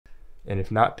And if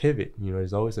not, pivot. You know,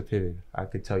 there's always a pivot. I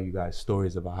could tell you guys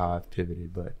stories about how I've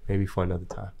pivoted, but maybe for another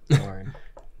time.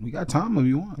 We got time if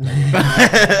you want.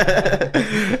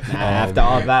 After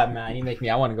all that, man, you make me.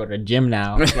 I want to go to the gym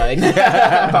now. Like,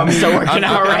 I'm still working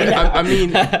out right now. I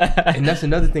mean, and that's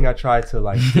another thing I try to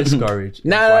like discourage.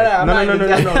 No. When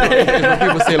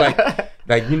people say like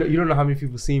you don't know how many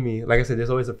people see me. Like I said, there's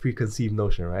always a preconceived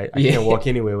notion, right? I can't walk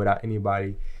anywhere without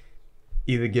anybody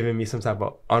either giving me some type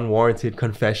of unwarranted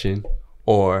confession.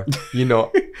 Or, you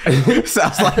know,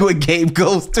 sounds like what Gabe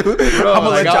goes to. Bro, I'm gonna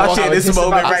let y'all share this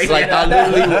moment right like, now.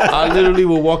 I literally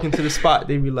will walk into the spot.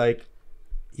 They'd be like,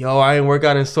 yo, I ain't worked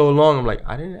out in so long. I'm like,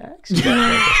 I didn't ask you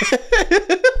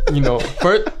that. You know,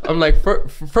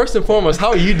 first and foremost, how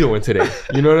are you doing today?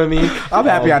 You know what I mean? I'm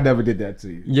happy I never did that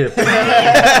to you. Yeah.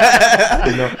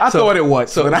 You know, I thought it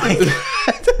was. So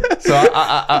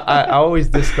I always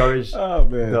discourage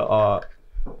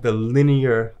the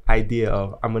linear idea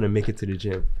of I'm gonna make it to the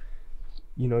gym.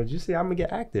 You know, just say I'm gonna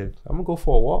get active. I'm gonna go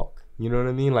for a walk. You know what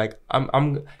I mean? Like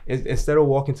I'm instead of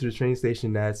walking to the train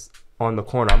station that's on the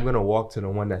corner, I'm gonna walk to the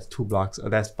one that's 2 blocks or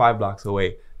that's 5 blocks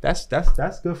away. That's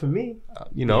good for me.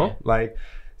 You know, like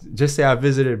just say I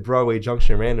visited Broadway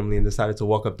Junction randomly and decided to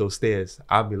walk up those stairs.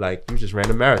 I'll be like, you just ran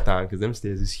a marathon because them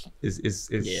stairs is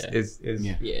you know, that's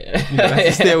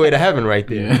the stairway to heaven right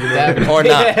there. You know? Or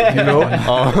not, you know.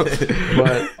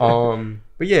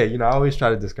 But yeah, you know, I always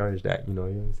try to discourage that. You know,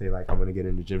 you don't say like I'm gonna get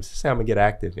in the gym. Just say I'm gonna get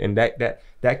active, and that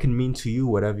can mean to you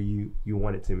whatever you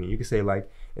want it to mean. You can say like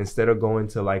instead of going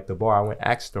to like the bar, I went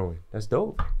axe throwing. That's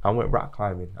dope. I went rock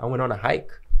climbing. I went on a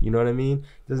hike. You know what I mean?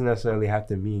 It doesn't necessarily have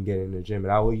to mean getting in the gym.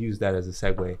 And I will use that as a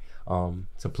segue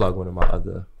to plug one of my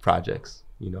other projects,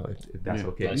 you know, if that's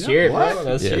okay. Let's hear it, bro.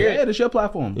 Let's hear it. Yeah, it's your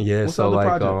platform. Yeah, What's so like,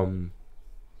 project?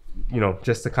 You know,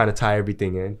 just to kind of tie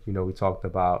everything in, you know, we talked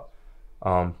about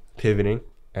pivoting,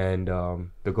 and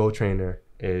the GoTrainer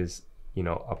is, you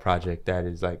know, a project that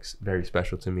is like very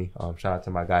special to me. Shout out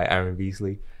to my guy, Aaron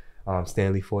Beasley,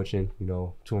 Stanley Fortune, you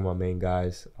know, two of my main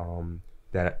guys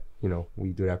that, you know, we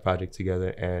do that project together.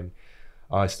 And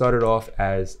it started off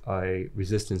as a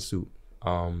resistance suit.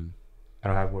 I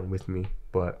don't have one with me,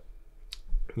 but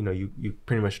you know, you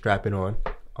pretty much strap it on,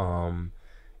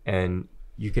 and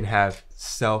you can have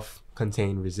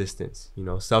self-contained resistance, you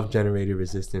know, self-generated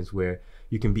resistance, where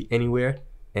you can be anywhere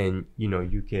and, you know,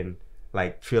 you can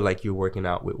like feel like you're working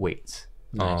out with weights.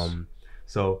 Nice.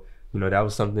 So, you know,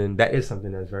 that is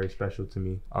something that's very special to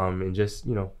me. And just,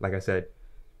 you know, like I said,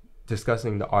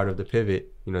 discussing the art of the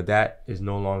pivot, you know, that is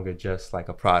no longer just like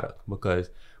a product, because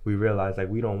we realize like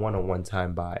we don't want a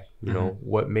one-time buy. You know,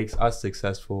 what makes us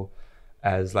successful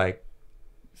as like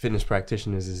fitness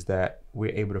practitioners is that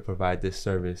we're able to provide this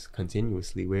service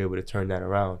continuously. We're able to turn that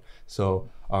around. So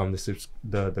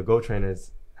the GoTrainer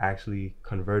is actually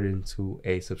converted into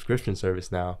a subscription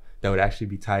service now that would actually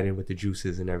be tied in with the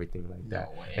juices and everything like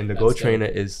that. No way. And the GoTrainer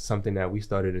is something that we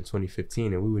started in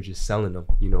 2015, and we were just selling them.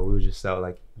 You know, we would just sell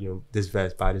like, you know, this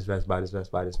vest, buy this vest, buy this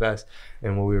vest, buy this vest.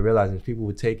 And what we were realizing is people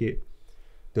would take it,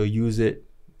 they'll use it,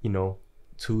 you know,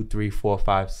 2, 3, 4,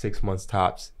 5, 6 months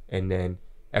tops, and then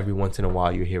every once in a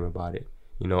while you hear about it.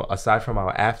 You know, aside from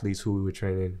our athletes who we were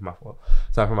training,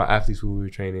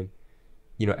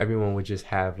 you know, everyone would just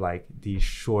have like these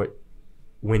short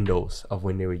windows of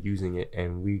when they were using it,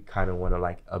 and we kind of want to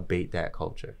like abate that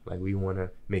culture. Like we want to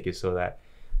make it so that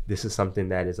this is something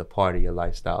that is a part of your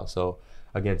lifestyle. So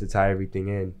again, to tie everything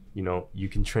in, you know, you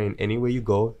can train anywhere you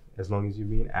go as long as you're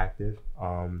being active,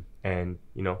 and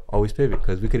you know, always pivot,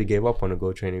 because we could have gave up on the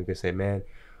GoTrainer. We could say, man,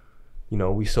 you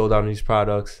know, we sold out on these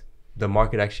products. The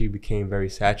market actually became very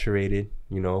saturated,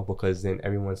 you know, because then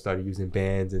everyone started using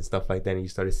bands and stuff like that, and you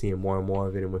started seeing more and more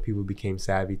of it. And when people became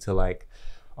savvy to like,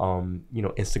 you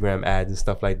know, Instagram ads and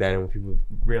stuff like that, and when people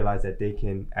realized that they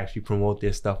can actually promote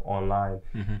their stuff online,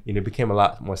 you know, it became a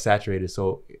lot more saturated.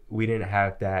 So we didn't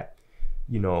have that,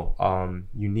 you know,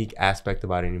 unique aspect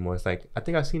about it anymore. It's like, I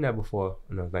think I've seen that before.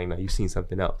 And I was like, no, you've seen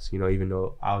something else, you know, even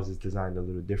though ours is designed a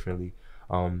little differently.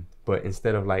 But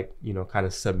instead of like, you know, kind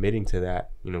of submitting to that,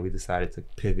 you know, we decided to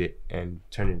pivot and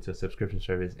turn it into a subscription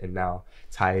service, and now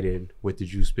tie it in with the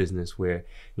juice business, where,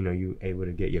 you know, you're able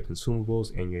to get your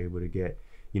consumables and you're able to get,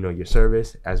 you know, your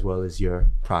service as well as your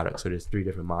product. So there's 3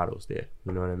 different models there,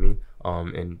 you know what I mean?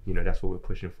 And, you know, that's what we're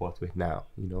pushing forth with now,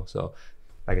 you know? So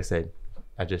like I said,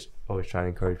 I just always try to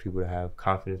encourage people to have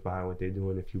confidence behind what they're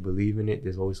doing. If you believe in it,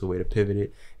 there's always a way to pivot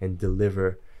it and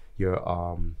deliver your,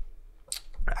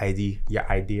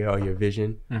 idea or your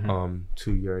vision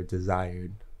to your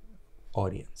desired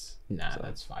audience. Nah, So,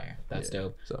 that's fire. That's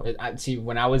dope. So I see.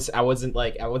 When I was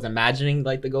imagining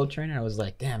like the GoTrainer. I was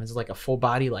like, damn, it's like a full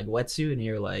body like wetsuit, and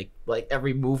you're like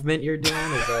every movement you're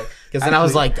doing is like. Because then I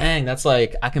was like, dang, that's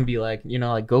like I can be like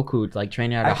like Goku, like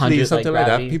training at 100 something like like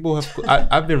that. gravity. People have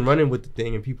I've been running with the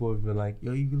thing, and people have been like,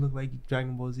 yo, you look like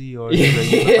Dragon Ball Z, or you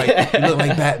look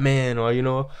like Batman, or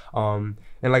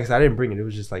and like I said, I didn't bring it. It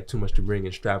was just like too much to bring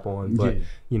and strap on. But here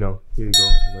you go,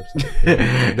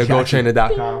 website, the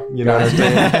GoTrainer.com. You know what I'm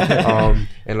saying?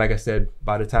 And like I said,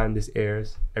 by the time this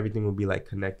airs, everything will be like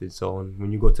connected. So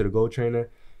when you go to the GoTrainer,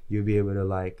 you'll be able to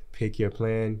like pick your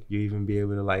plan. You'll even be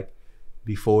able to like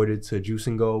be forwarded to Juice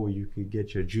and Go, where you could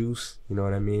get your juice. You know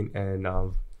what I mean? And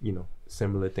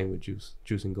similar thing with Juice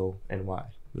and Go NY.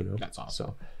 That's awesome.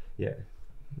 So yeah,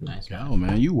 Nice. Yo,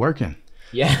 man, you working?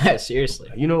 Yeah, seriously.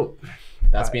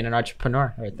 That's being an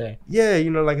entrepreneur right there. Yeah,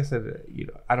 like I said,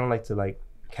 I don't like to like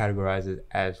categorize it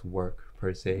as work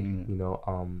per se.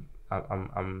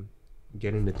 I'm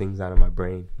getting the things out of my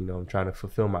brain. I'm trying to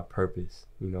fulfill my purpose.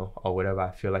 Or whatever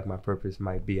I feel like my purpose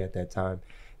might be at that time.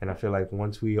 And I feel like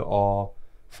once we all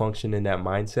function in that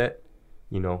mindset,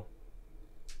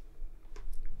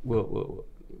 we'll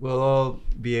all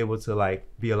be able to like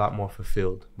be a lot more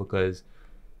fulfilled, because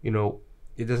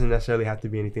it doesn't necessarily have to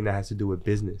be anything that has to do with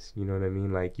business. You know what I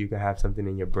mean? Like you can have something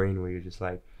in your brain where you're just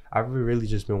like, I've really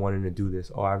just been wanting to do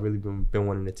this, or I've really been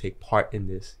wanting to take part in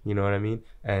this. You know what I mean?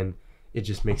 And it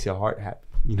just makes your heart happy.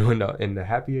 And the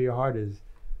happier your heart is,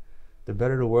 the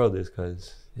better the world is,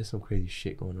 because there's some crazy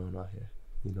shit going on out here.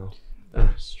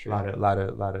 That's true. A lot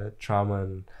of trauma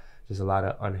and just a lot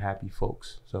of unhappy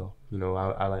folks. So I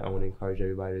want to encourage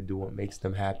everybody to do what makes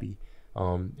them happy.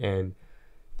 And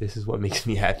this is what makes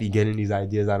me happy, getting these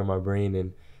ideas out of my brain.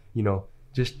 And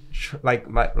just my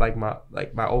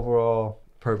overall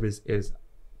purpose is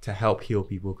to help heal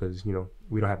people, because we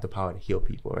don't have the power to heal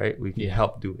people, right? We can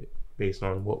help do it based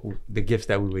on the gifts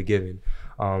that we were given,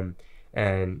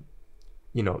 and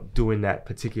doing that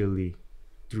particularly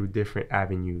through different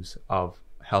avenues of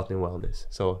health and wellness.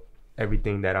 So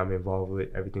everything that I'm involved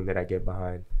with, everything that I get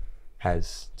behind,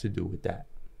 has to do with that.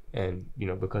 And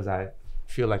because I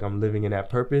feel like I'm living in that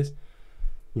purpose,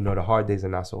 the hard days are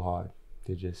not so hard,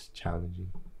 they're just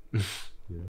challenging.